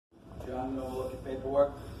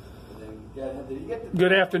paperwork. Did you get the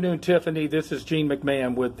Good afternoon, Tiffany. This is Gene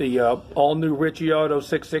McMahon with the all-new Ritchie Auto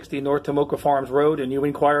 660 North Tomoka Farms Road, and you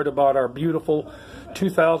inquired about our beautiful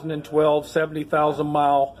 2012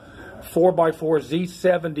 70,000-mile 4x4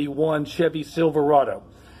 Z71 Chevy Silverado.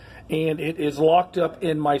 And it is locked up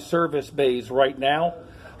in my service bays right now,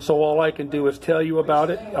 so all I can do is tell you about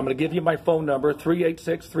it. I'm going to give you my phone number,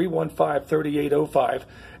 386-315-3805,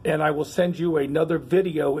 and I will send you another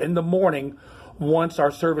video in the morning once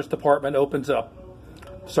our service department opens up.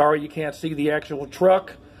 Sorry you can't see the actual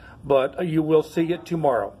truck, but you will see it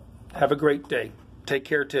tomorrow. Have a great day. Take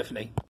care, Tiffany.